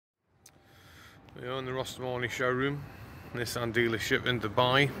We're in the Rostamani showroom, Nissan dealership in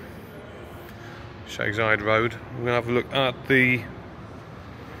Dubai, Shakeside Road. We're going to have a look at the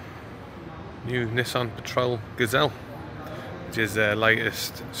new Nissan Patrol Gazelle, which is their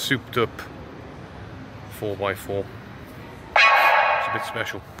latest souped up 4x4. It's a bit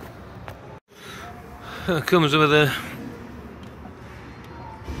special. It comes with a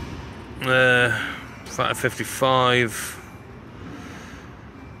flat 55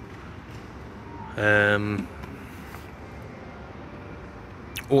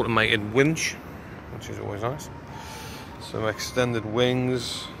 automated winch, which is always nice. Some extended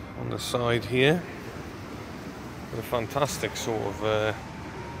wings on the side here with a fantastic sort of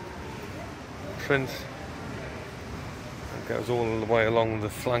print that goes all the way along the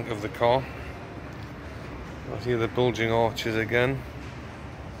flank of the car. Right here, the bulging arches again.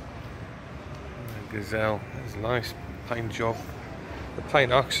 The Gazelle is a nice paint job. The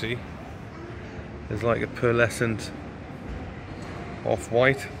paint actually is like a pearlescent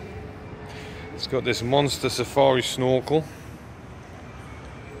off-white. It's got this monster safari snorkel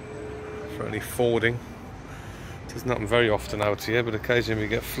for any fording. It doesn't happen very often out here, but occasionally we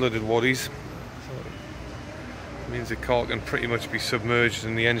get flooded waddies. So it means the car can pretty much be submerged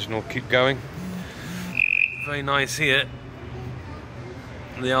and the engine will keep going. Very nice here.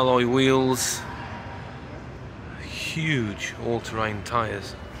 The alloy wheels, huge all-terrain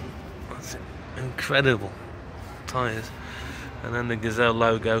tyres. That's incredible tyres. And then the Gazelle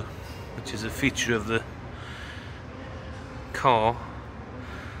logo, which is a feature of the car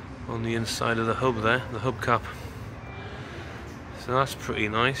on the inside of the hub there, the hubcap. So that's pretty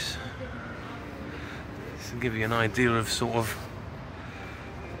nice. Just to give you an idea of sort of,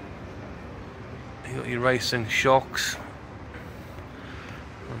 you got your racing shocks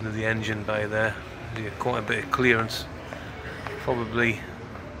under the engine bay there. You get quite a bit of clearance, probably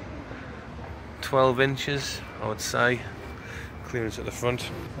 12 inches I would say clearance at the front.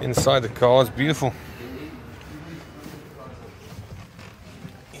 Inside the car is beautiful.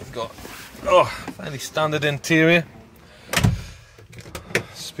 You've got fairly standard interior.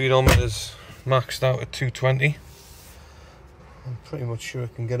 Speedometer's maxed out at 220. I'm pretty much sure I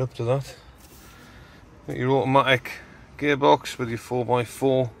can get up to that. Got your automatic gearbox with your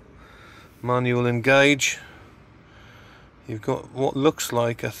 4x4 manual engage. You've got what looks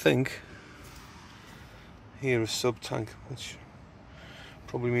like, I think, here a sub-tank, which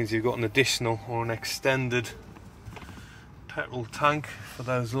probably means you've got an additional or an extended petrol tank for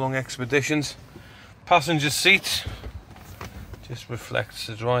those long expeditions. Passenger seat just reflects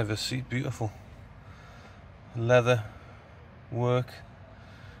the driver's seat, beautiful. Leather work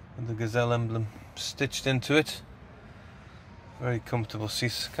with the Gazelle emblem stitched into it. Very comfortable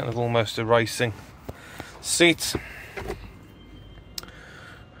seats, kind of almost a racing seat.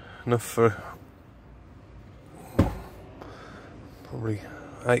 Enough for probably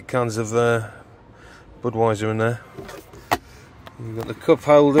 8 cans of Budweiser in there. You've got the cup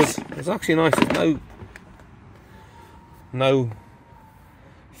holders. It's actually nice. There's no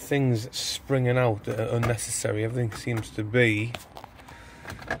things springing out that are unnecessary. Everything seems to be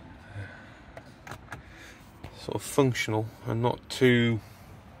sort of functional and not too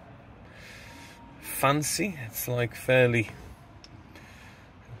fancy. It's like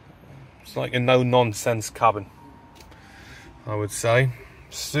it's like a no-nonsense cabin, I would say.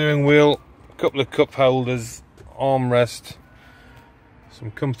 Steering wheel, a couple of cup holders, armrest, some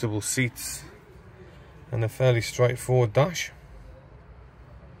comfortable seats, and a fairly straightforward dash.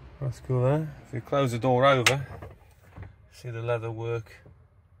 That's cool there. If you close the door over, see the leather work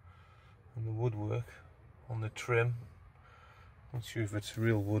and the woodwork on the trim. Not sure if it's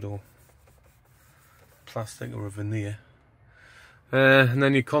real wood or plastic or a veneer. And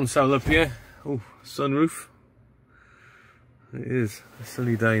then your console up here. Oh, sunroof. It is a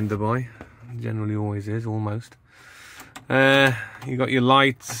sunny day in Dubai. It generally always is, almost. You got your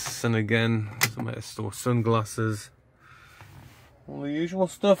lights, and again, somewhere to store sunglasses. All the usual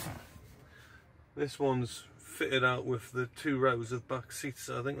stuff. This one's fitted out with the 2 rows of back seats,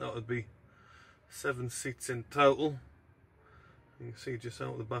 so I think that would be 7 seats in total. You can see just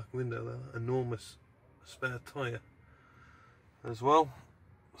out the back window there, enormous spare tyre as well.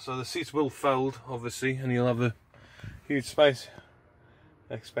 So the seats will fold, obviously, and you'll have a huge space.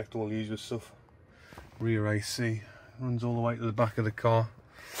 I expect all the usual stuff. Rear AC runs all the way to the back of the car.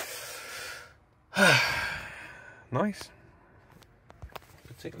 Nice.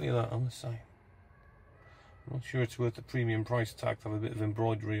 Particularly that, I must say. I'm not sure it's worth the premium price tag to have a bit of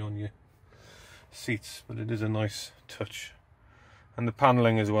embroidery on your seats, but it is a nice touch. And the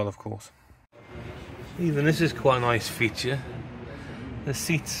panelling as well, of course. Even this is quite a nice feature. The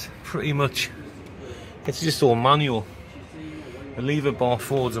seats pretty much It's just all manual. The lever bar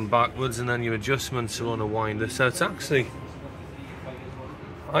forwards and backwards, and then your adjustments are on a winder. So it's actually,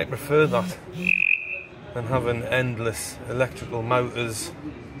 I prefer that than having endless electrical motors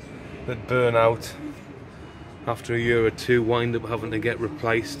that burn out after a year or two, wind up having to get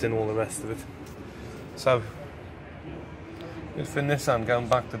replaced and all the rest of it. So good for Nissan, going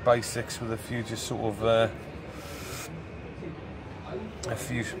back to basics with a few just sort of a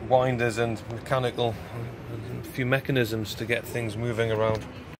few winders and mechanical, a few mechanisms to get things moving around.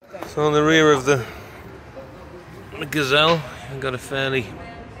 So on the rear of the Gazelle, you've got a fairly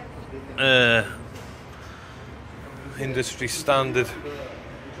industry standard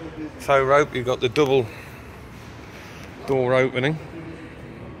tow rope. You've got the double door opening.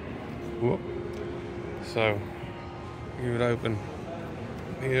 Whoop. So you would open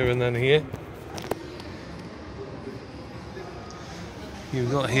here and then here.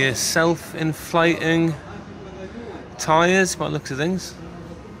 You've got here self-inflating tyres by the looks of things.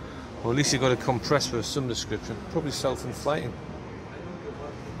 Or at least you've got a compressor of some description. Probably self-inflating.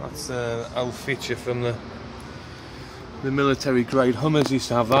 That's an old feature from the military grade Hummers used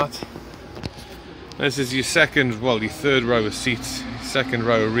to have that. This is your your third row of seats, second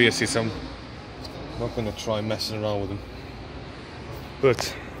row of rear seats. I'm not going to try messing around with them.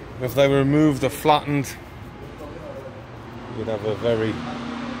 But if they were removed or flattened, you'd have a very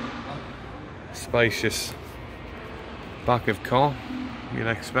spacious back of car. You'd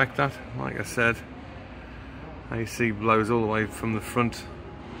expect that. Like I said, AC blows all the way from the front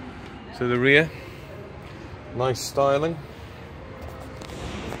to the rear. Nice styling.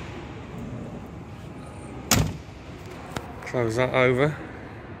 Close that over.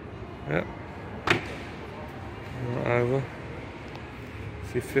 Yep. That over.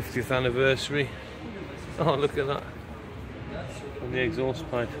 It's your 50th anniversary. Oh, look at that. On the exhaust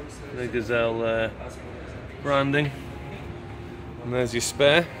pipe. The Gazelle branding. And there's your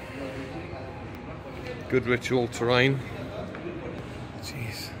spare. Goodrich all-terrain.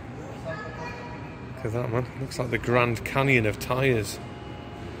 Jeez. Look at that, man. Looks like the Grand Canyon of tyres.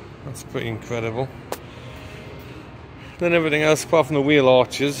 That's pretty incredible. Then everything else, apart from the wheel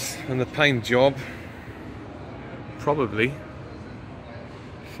arches and the paint job, probably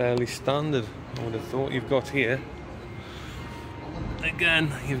fairly standard, I would have thought. You've got here,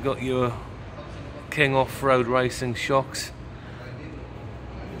 again, you've got your King off-road racing shocks.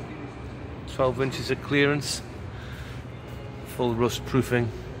 12 inches of clearance, full rust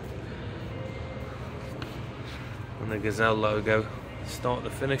proofing, and the Gazelle logo start to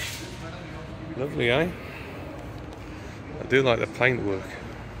finish. Lovely, eh? I do like the paint work.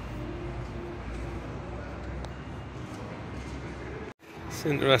 It's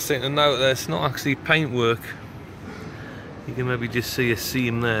interesting to note that it's not actually paint work. You can maybe just see a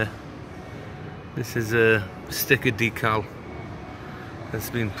seam there. This is a sticker decal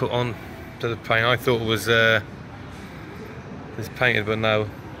that's been put on to the paint. I thought it was painted, but no,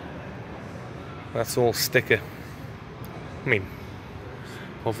 that's all sticker. I mean,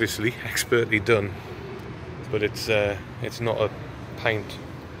 obviously expertly done, but it's not a paint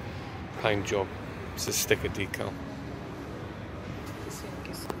job. It's a sticker decal.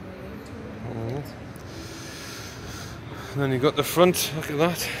 And then you've got the front. Look at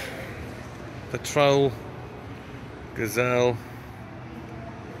that. Patrol Gazelle.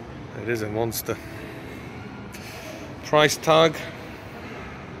 It is a monster. Price tag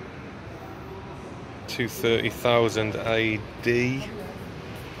 230,000 AD.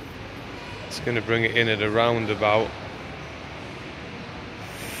 It's going to bring it in at around about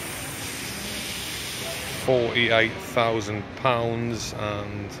 48,000 pounds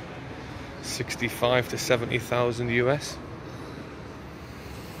and 65 to 70,000 US.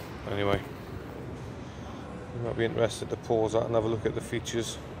 Anyway, you might be interested to pause that and have a look at the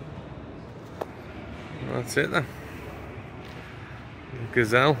features. That's it then.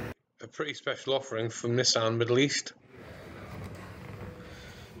 Gazelle. A pretty special offering from Nissan Middle East.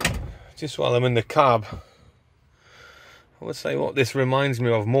 Just while I'm in the cab, I would say what this reminds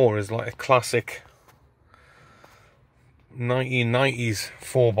me of more is like a classic 1990s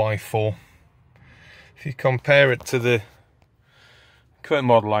 4x4. If you compare it to the current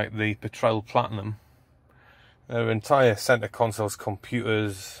model like the Patrol Platinum, their entire center console's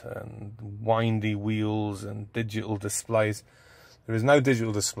computers and windy wheels and digital displays. There is no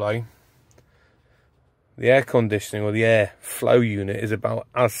digital display. The air conditioning or the air flow unit is about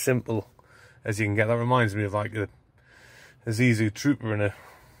as simple as you can get. That reminds me of like a Zizu Trooper in a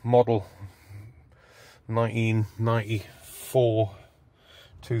model 1994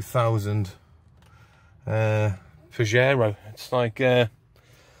 2000 Pajero. It's like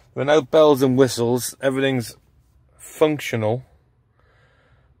There are no bells and whistles, everything's functional.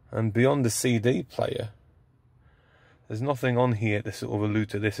 And beyond the CD player, there's nothing on here to sort of allude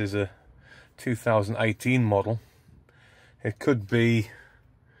to this is a 2018 model. It could be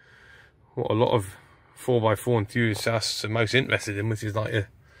what a lot of 4x4 enthusiasts are most interested in, which is like a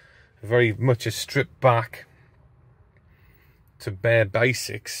very much a stripped back to bare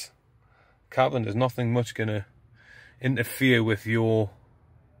basics cabin. There's nothing much going to interfere with your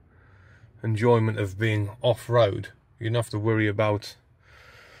enjoyment of being off-road. You don't have to worry about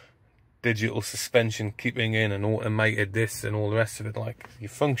digital suspension keeping in and automated this and all the rest of it. Like, your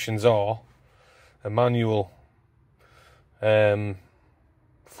functions are a manual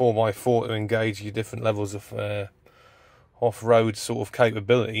 4x4 to engage your different levels of off-road sort of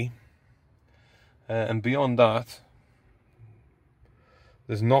capability, and beyond that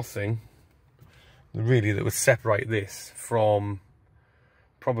there's nothing really that would separate this from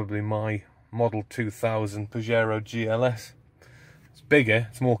probably my Model 2000 Pajero GLS. It's bigger,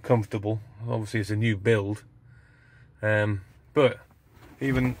 it's more comfortable, obviously it's a new build, but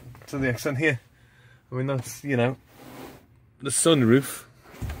even to the extent here, I mean, that's, you know, the sunroof,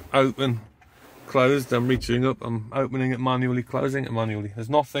 open, closed, I'm reaching up, I'm opening it manually, closing it manually. There's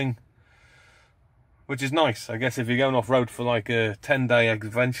nothing, which is nice. I guess if you're going off-road for like a 10-day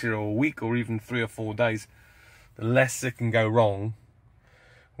adventure or a week or even 3 or 4 days, the less it can go wrong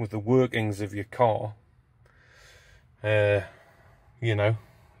with the workings of your car, you know,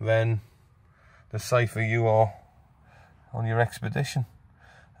 then the safer you are on your expedition.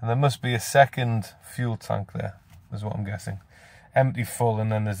 And there must be a second fuel tank there, is what I'm guessing. Empty, full,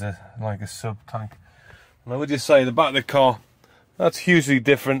 and then there's like a sub tank. And I would just say the back of the car, that's hugely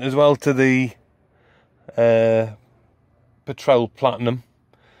different as well to the Patrol Platinum.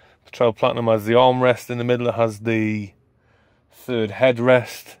 Patrol Platinum has the armrest in the middle, it has the third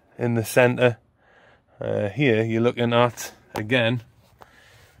headrest in the centre. Here you're looking at, again,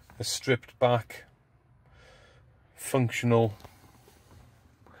 a stripped back, functional,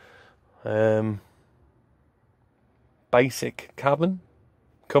 basic cabin.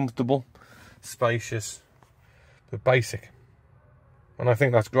 Comfortable, spacious, but basic. And I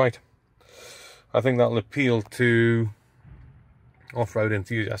think that's great. I think that'll appeal to off-road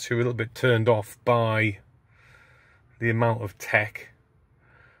enthusiasts who are a little bit turned off by the amount of tech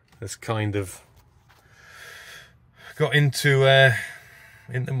that's kind of got into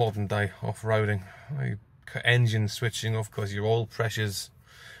modern day off-roading. Engine switching off because your oil pressure's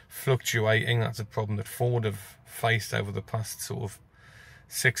fluctuating. That's a problem that Ford have faced over the past sort of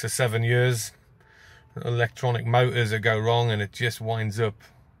 6 or 7 years. Electronic motors that go wrong and it just winds up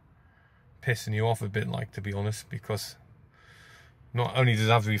pissing you off a bit, like, to be honest, because not only does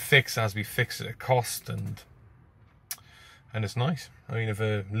it have to be fixed, it has to be fixed at a cost, and it's nice. I mean, if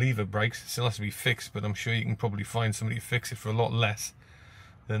a lever breaks, it still has to be fixed, but I'm sure you can probably find somebody to fix it for a lot less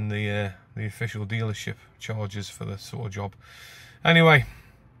than the official dealership charges for the sort of job. Anyway,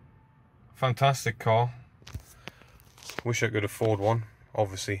 fantastic car. Wish I could afford one.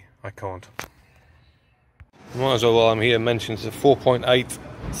 Obviously, I can't. Might as well, while I'm here, mention it's a 4.8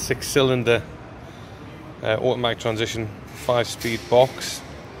 6-cylinder automatic transmission 5-speed box.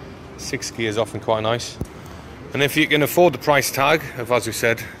 6 gears, often quite nice. And if you can afford the price tag of, as we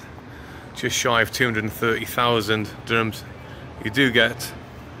said, just shy of 230,000 dirhams, you do get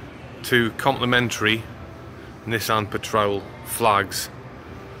 2 complimentary Nissan Patrol flags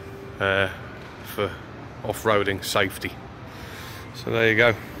for off-roading safety. So there you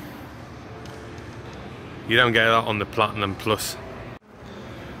go. You don't get that on the Platinum Plus.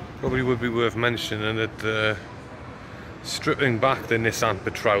 Probably would be worth mentioning that stripping back the Nissan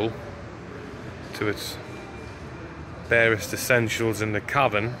Patrol to its barest essentials in the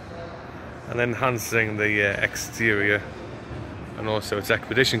cabin and enhancing the exterior and also its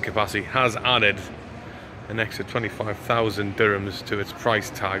expedition capacity has added an extra 25,000 dirhams to its price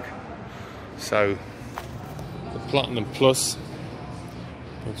tag. So the Platinum Plus,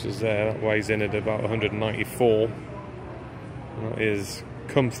 which is there, that weighs in at about 194, and that is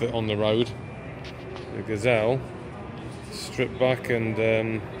comfort on the road. The Gazelle, stripped back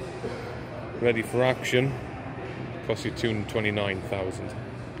and ready for action, costs you 229,000.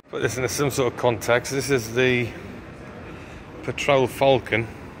 Put this into some sort of context, this is the Patrol Falcon,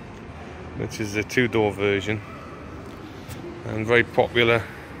 which is the 2-door version and very popular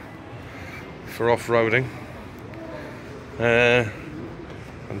for off-roading. And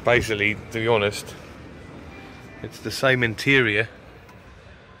basically, to be honest, it's the same interior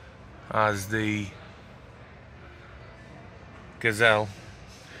as the Gazelle.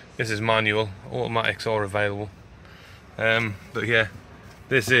 This is manual, automatics are available, but yeah,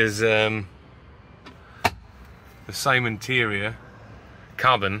 This is the same interior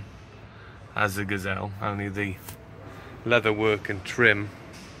cabin as the Gazelle, only the leatherwork and trim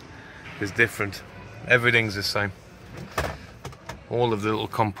is different. Everything's the same. All of the little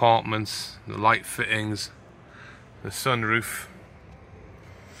compartments, the light fittings, the sunroof,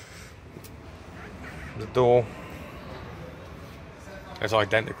 the door, it's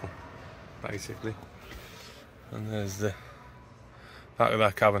identical basically. And there's the back of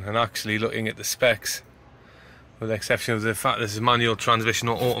that cabin. And actually, looking at the specs, with the exception of the fact this is manual transmission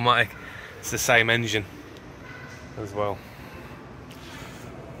or automatic, it's the same engine as well,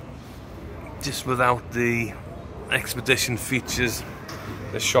 just without the expedition features,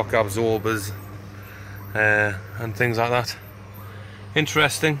 the shock absorbers and things like that.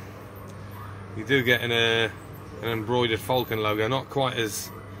 Interesting. You do get an embroidered Falcon logo, not quite as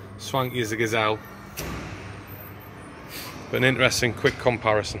swanky as the Gazelle, but an interesting quick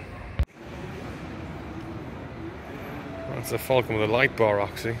comparison. That's a Falcon with a light bar,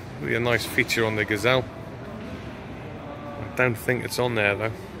 actually. Really a nice feature on the Gazelle. I don't think it's on there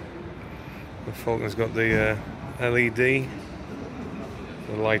though. The Falcon's got the LED, the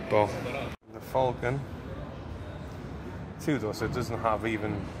light bar. The Falcon, two doors, so it doesn't have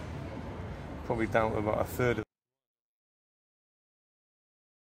even, probably down to about a third of